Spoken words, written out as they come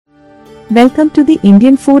Welcome to the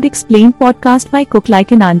Indian Food Explained podcast by Cook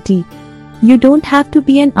Like an Auntie. You don't have to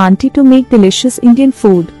be an auntie to make delicious Indian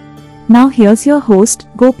food. Now here's your host,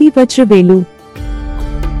 Gopi Vajravelu.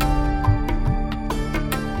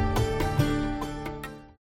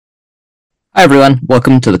 Hi everyone,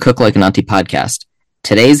 welcome to the Cook Like an Auntie podcast.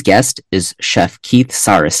 Today's guest is Chef Keith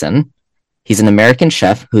Sarasin. He's an American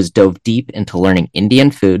chef who's dove deep into learning Indian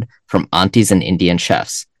food from Aunties and Indian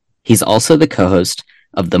Chefs. He's also the co-host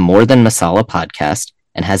of the More Than Masala podcast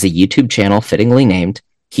and has a YouTube channel fittingly named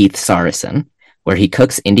Keith Sarasin, where he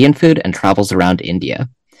cooks Indian food and travels around India.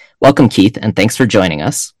 Welcome, Keith, and thanks for joining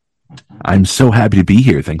us. I'm so happy to be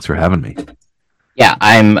here. Thanks for having me. Yeah,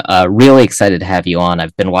 I'm really excited to have you on.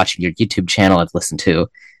 I've been watching your YouTube channel. I've listened to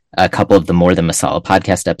a couple of the More Than Masala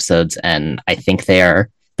podcast episodes, and I think they're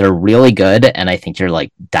really good, and I think you're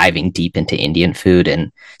like diving deep into Indian food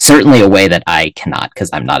in certainly a way that I cannot because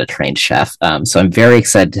I'm not a trained chef. So I'm very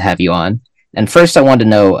excited to have you on. And first, I wanted to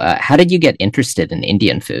know, how did you get interested in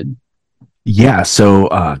Indian food? Yeah, so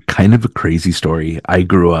kind of a crazy story. I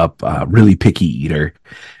grew up really picky eater,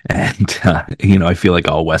 and I feel like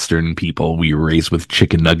all Western people, we were raised with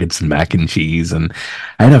chicken nuggets and mac and cheese. And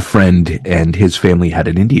I had a friend, and his family had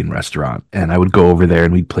an Indian restaurant, and I would go over there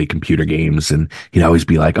and we'd play computer games, and he'd always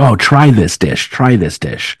be like, "Oh, try this dish, try this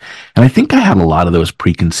dish." And I think I had a lot of those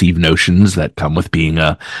preconceived notions that come with being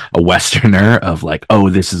a Westerner of like, "Oh,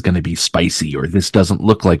 this is going to be spicy," or "This doesn't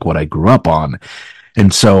look like what I grew up on."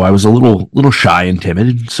 And so I was a little shy and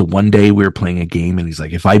timid. So one day we were playing a game and he's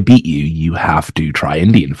like, "If I beat you, you have to try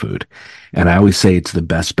Indian food." And I always say it's the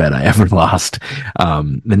best bet I ever lost.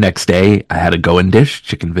 The next day I had a go-in dish,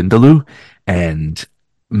 chicken vindaloo. And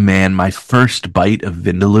man, my first bite of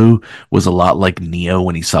vindaloo was a lot like Neo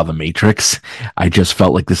when he saw the Matrix. I just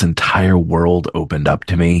felt like this entire world opened up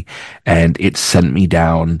to me, and it sent me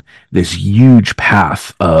down this huge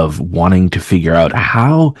path of wanting to figure out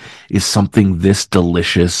how is something this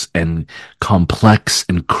delicious and complex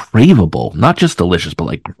and craveable, not just delicious, but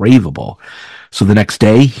like craveable. So the next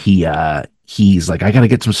day he's like, "I got to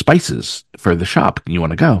get some spices for the shop. You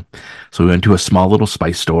want to go?" So we went to a small little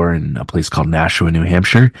spice store in a place called Nashua, New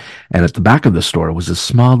Hampshire. And at the back of the store was a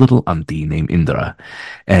small little auntie named Indra.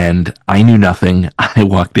 And I knew nothing. I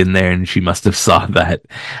walked in there and she must have saw that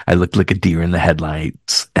I looked like a deer in the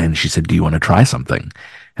headlights. And she said, "Do you want to try something?"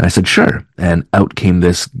 And I said, "Sure." And out came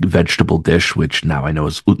this vegetable dish, which now I know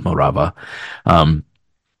is utma rava.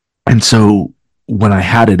 And so when I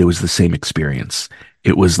had it, it was the same experience.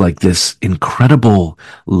 It was like this incredible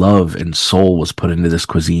love and soul was put into this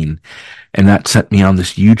cuisine. And that set me on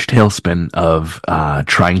this huge tailspin of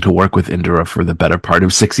trying to work with Indira for the better part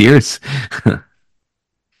of 6 years.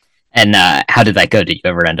 And how did that go? Did you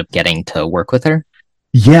ever end up getting to work with her?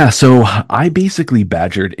 Yeah, so I basically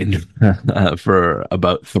badgered in for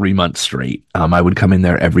about 3 months straight. I would come in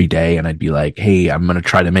there every day and I'd be like, "Hey, I'm going to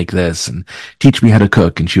try to make this and teach me how to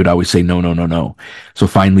cook." And she would always say, "No, no, no, no." So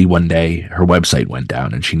finally one day her website went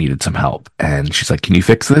down and she needed some help. And she's like, "Can you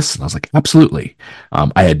fix this?" And I was like, "Absolutely."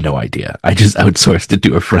 I had no idea. I just outsourced it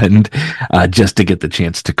to a friend just to get the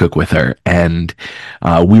chance to cook with her. And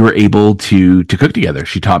we were able to cook together.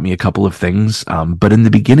 She taught me a couple of things. But in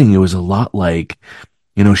the beginning, it was a lot like,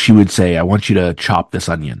 she would say, "I want you to chop this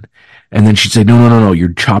onion." And then she'd say, "No, no, no, no,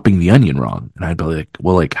 you're chopping the onion wrong." And I'd be like,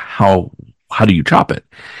 "Well, like, how do you chop it?"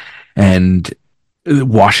 And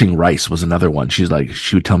washing rice was another one. She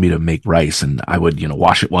would tell me to make rice and I would,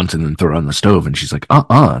 wash it once and then throw it on the stove. And she's like,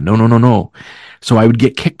 no, no, no, no. So I would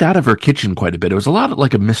get kicked out of her kitchen quite a bit. It was a lot of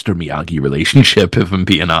like a Mr. Miyagi relationship, if I'm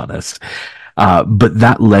being honest. But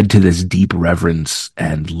that led to this deep reverence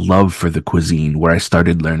and love for the cuisine where I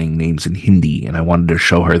started learning names in Hindi, and I wanted to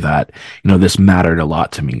show her that, this mattered a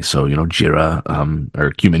lot to me. So, Jira,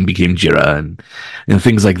 or cumin became Jira and,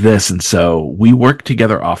 things like this. And so we worked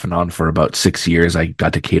together off and on for about 6 years. I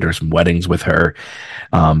got to cater some weddings with her.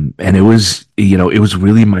 And it was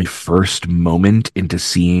really my first moment into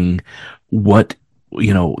seeing what,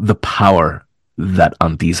 the power that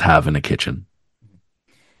aunties have in a kitchen.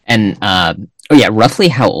 And roughly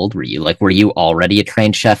how old were you? Like, were you already a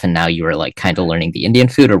trained chef and now you were like kind of learning the Indian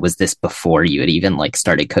food, or was this before you had even like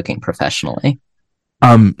started cooking professionally?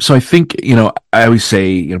 So I think, I always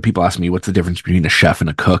say, people ask me what's the difference between a chef and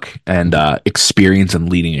a cook, and experience in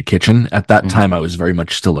leading a kitchen. At that time, I was very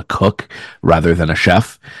much still a cook rather than a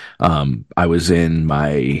chef. I was in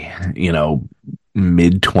my,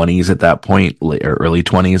 mid 20s at that point, or early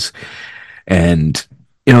 20s. And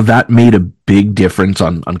that made a big difference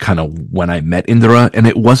on kind of when I met Indira. And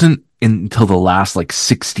it wasn't until the last like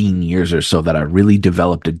 16 years or so that I really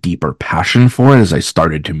developed a deeper passion for it as I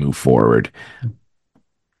started to move forward.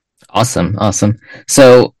 Awesome.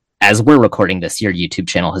 So as we're recording this, your YouTube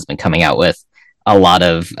channel has been coming out with a lot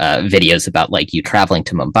of videos about like you traveling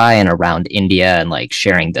to Mumbai and around India and like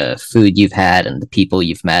sharing the food you've had and the people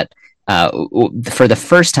you've met. For the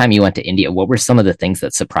first time you went to India, what were some of the things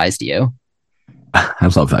that surprised you? I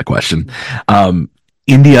love that question.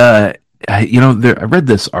 India, I read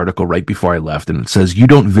this article right before I left, and it says, "You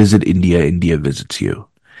don't visit India, India visits you."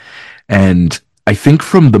 And I think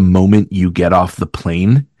from the moment you get off the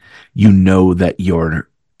plane, you know that you're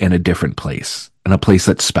in a different place, in a place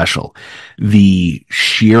that's special. The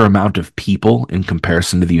sheer amount of people in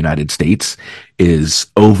comparison to the United States is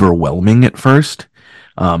overwhelming at first.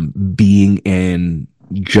 Being in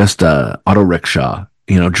just a auto rickshaw,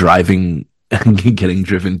 driving getting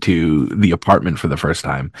driven to the apartment for the first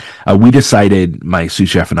time. We decided, my sous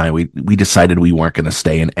chef and I, we decided we weren't going to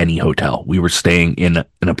stay in any hotel. We were staying in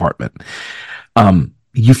an apartment.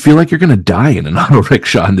 You feel like you're going to die in an auto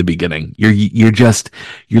rickshaw in the beginning.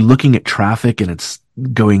 You're looking at traffic and it's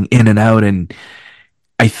going in and out. And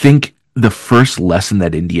I think the first lesson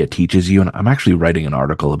that India teaches you, and I'm actually writing an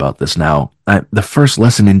article about this now, the first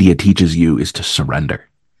lesson India teaches you is to surrender.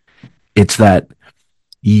 It's that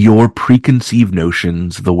your preconceived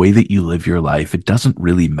notions, the way that you live your life, it doesn't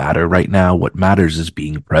really matter right now. What matters is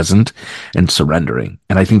being present and surrendering.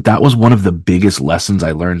 And I think that was one of the biggest lessons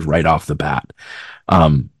I learned right off the bat.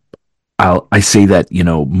 I say that,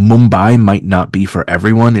 Mumbai might not be for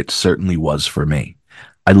everyone. It certainly was for me.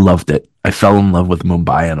 I loved it. I fell in love with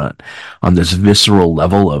Mumbai on this visceral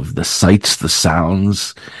level of the sights, the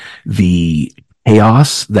sounds, the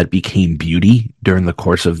chaos that became beauty during the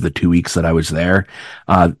course of the 2 weeks that I was there.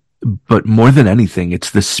 But more than anything,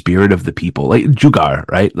 it's the spirit of the people, like jugaad,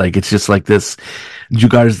 right? Like, it's just like this,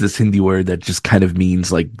 jugaad is this Hindi word that just kind of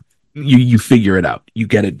means like, you figure it out, you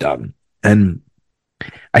get it done. And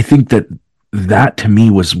I think that to me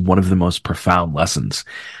was one of the most profound lessons.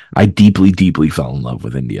 I deeply, deeply fell in love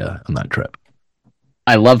with India on that trip.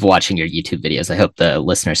 I love watching your YouTube videos. I hope the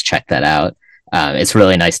listeners check that out. It's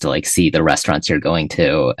really nice to like see the restaurants you're going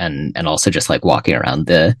to and also just like walking around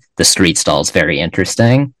the street stalls. Very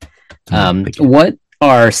interesting. What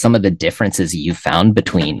are some of the differences you found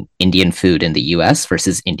between Indian food in the US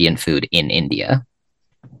versus Indian food in India?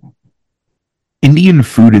 Indian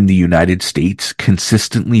food in the United States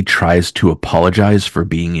consistently tries to apologize for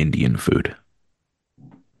being Indian food.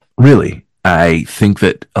 Really, I think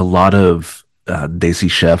that a lot of desi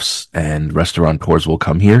chefs and restaurateurs will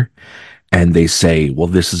come here and they say, well,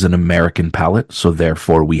 this is an American palate, so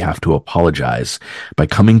therefore we have to apologize by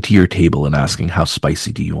coming to your table and asking, how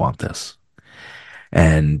spicy do you want this?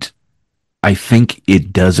 And I think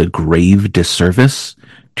it does a grave disservice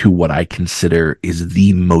to what I consider is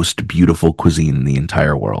the most beautiful cuisine in the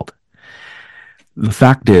entire world. The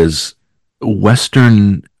fact is,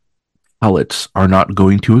 Western palates are not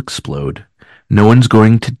going to explode. No one's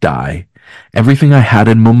going to die. Everything I had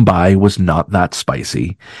in Mumbai was not that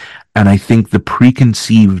spicy. And I think the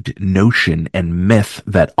preconceived notion and myth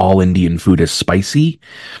that all Indian food is spicy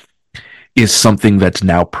is something that's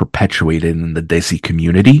now perpetuated in the Desi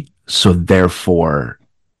community. So therefore,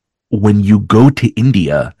 when you go to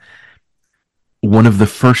India, one of the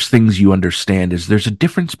first things you understand is there's a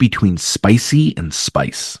difference between spicy and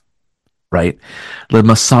spice, right? The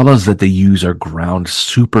masalas that they use are ground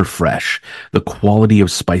super fresh. The quality of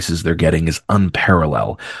spices they're getting is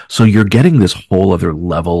unparalleled. So you're getting this whole other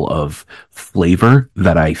level of flavor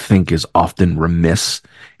that I think is often remiss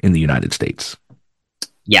in the United States.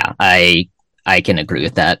 Yeah, I can agree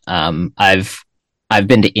with that. I've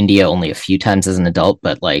been to India only a few times as an adult,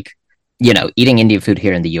 but like, eating Indian food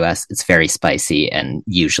here in the US, it's very spicy and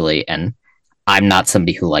I'm not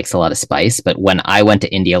somebody who likes a lot of spice, but when I went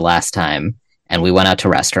to India last time and we went out to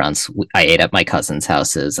restaurants, I ate at my cousin's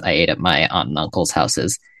houses, I ate at my aunt and uncle's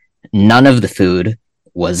houses. None of the food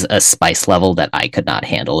was a spice level that I could not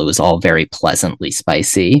handle. It was all very pleasantly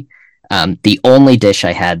spicy. The only dish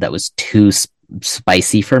I had that was too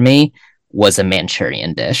spicy for me was a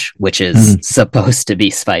Manchurian dish, which is supposed to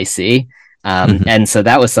be spicy. And so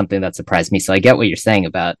that was something that surprised me. So I get what you're saying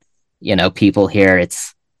about, people here,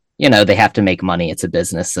 it's, they have to make money. It's a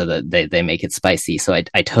business, so that they make it spicy. So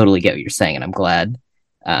I totally get what you're saying. And I'm glad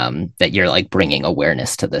that you're like bringing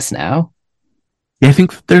awareness to this now. Yeah, I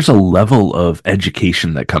think there's a level of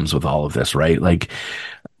education that comes with all of this, right? Like,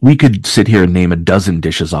 we could sit here and name a dozen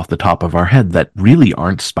dishes off the top of our head that really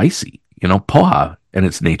aren't spicy. Poha and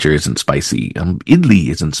its nature isn't spicy. Idli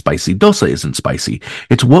isn't spicy. Dosa isn't spicy.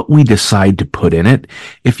 It's what we decide to put in it.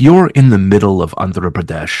 If you're in the middle of Andhra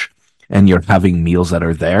Pradesh and you're having meals that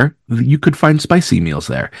are there, you could find spicy meals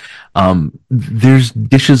there. There's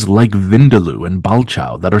dishes like vindaloo and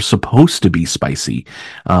balchao that are supposed to be spicy.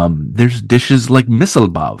 There's dishes like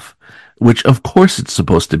misalbav, which of course it's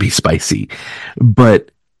supposed to be spicy.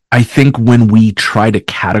 But I think when we try to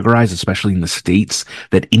categorize, especially in the States,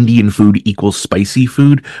 that Indian food equals spicy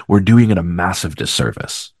food, we're doing it a massive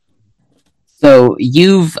disservice. So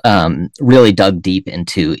you've really dug deep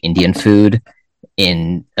into Indian food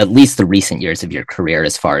in at least the recent years of your career.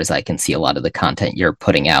 As far as I can see, a lot of the content you're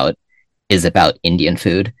putting out is about Indian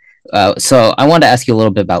food. So I want to ask you a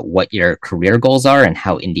little bit about what your career goals are and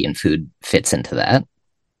how Indian food fits into that.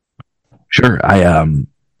 Sure.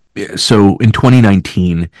 So in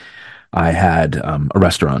 2019, I had a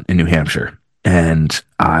restaurant in New Hampshire, and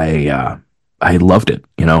I loved it.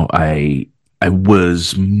 I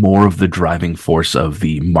was more of the driving force of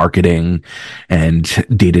the marketing and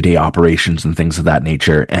day-to-day operations and things of that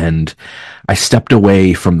nature. And I stepped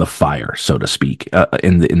away from the fire, so to speak,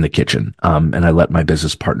 in the kitchen. And I let my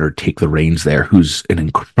business partner take the reins there, who's an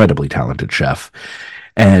incredibly talented chef.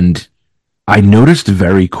 And I noticed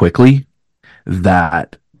very quickly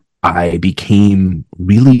that I became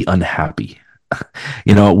really unhappy.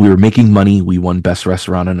 We were making money. We won best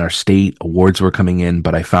restaurant in our state. Awards were coming in,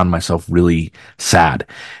 but I found myself really sad.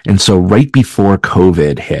 And so right before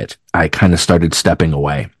COVID hit, I kind of started stepping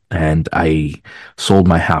away, and I sold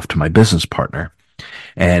my half to my business partner.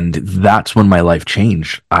 And that's when my life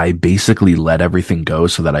changed. I basically let everything go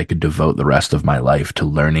so that I could devote the rest of my life to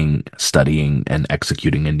learning, studying, and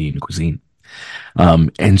executing Indian cuisine.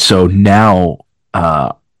 And so now,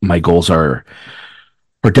 my goals are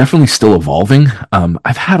definitely still evolving.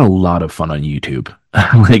 I've had a lot of fun on YouTube.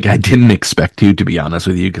 Like, I didn't expect to be honest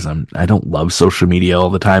with you, because I don't love social media all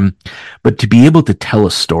the time. But to be able to tell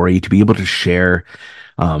a story, to be able to share,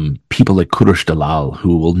 people like Kurush Dalal,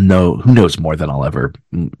 who knows more than I'll ever,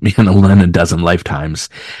 in a dozen lifetimes.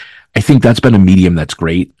 I think that's been a medium that's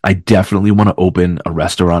great. I definitely want to open a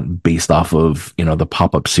restaurant based off of, the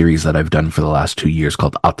pop-up series that I've done for the last 2 years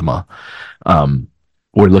called Atma.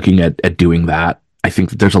 We're looking at doing that. I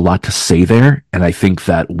think that there's a lot to say there, and I think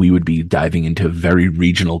that we would be diving into very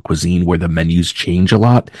regional cuisine where the menus change a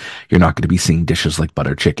lot. You're not going to be seeing dishes like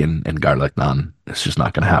butter chicken and garlic naan. It's just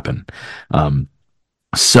not going to happen.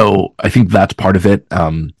 So I think that's part of it.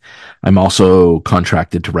 I'm also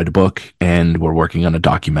contracted to write a book, and we're working on a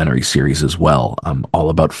documentary series as well, all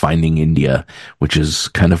about finding India, which is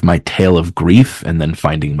kind of my tale of grief and then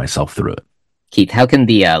finding myself through it. Keith, how can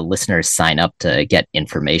the listeners sign up to get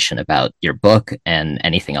information about your book and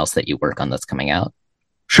anything else that you work on that's coming out?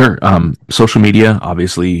 Sure. Social media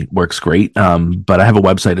obviously works great. But I have a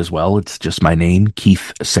website as well. It's just my name,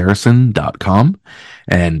 keithsarasin.com.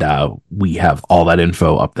 And we have all that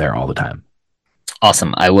info up there all the time.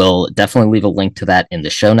 Awesome. I will definitely leave a link to that in the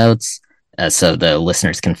show notes so the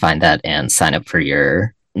listeners can find that and sign up for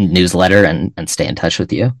your newsletter and stay in touch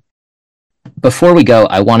with you. Before we go,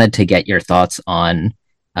 I wanted to get your thoughts on,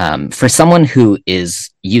 for someone who is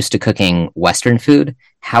used to cooking Western food,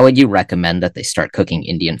 how would you recommend that they start cooking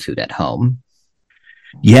Indian food at home?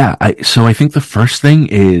 Yeah, so I think the first thing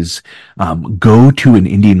is go to an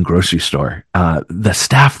Indian grocery store. The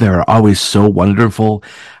staff there are always so wonderful.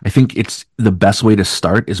 I think it's the best way to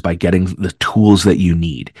start is by getting the tools that you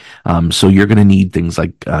need. So you're going to need things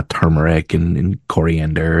like turmeric and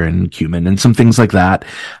coriander and cumin and some things like that.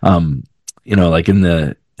 Like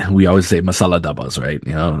we always say masala dabbas, right?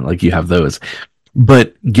 Like you have those.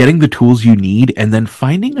 But getting the tools you need and then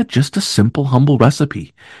finding just a simple, humble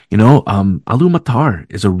recipe. Aloo matar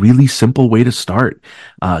is a really simple way to start.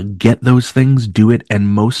 Get those things, do it, and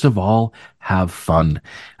most of all, have fun.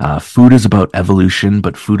 Food is about evolution,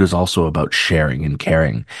 but food is also about sharing and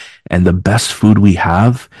caring. And the best food we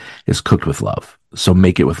have is cooked with love. So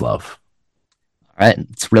make it with love. All right.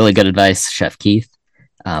 It's really good advice, Chef Keith.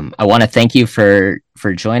 I want to thank you for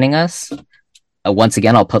joining us. Once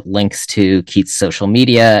again, I'll put links to Keith's social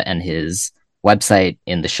media and his website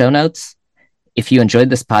in the show notes. If you enjoyed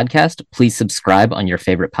this podcast, please subscribe on your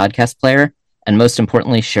favorite podcast player, and most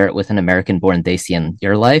importantly, share it with an American-born Desi in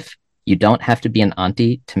your life. You don't have to be an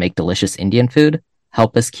auntie to make delicious Indian food.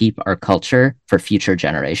 Help us keep our culture for future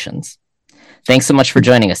generations. Thanks so much for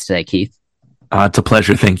joining us today, Keith. It's a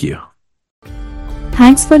pleasure. Thank you.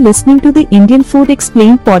 Thanks for listening to the Indian Food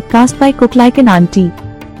Explained podcast by Cook Like an Auntie.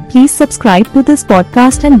 Please subscribe to this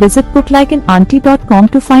podcast and visit cooklikeanauntie.com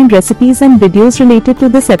to find recipes and videos related to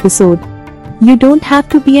this episode. You don't have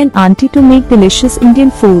to be an auntie to make delicious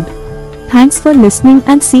Indian food. Thanks for listening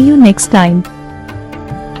and see you next time.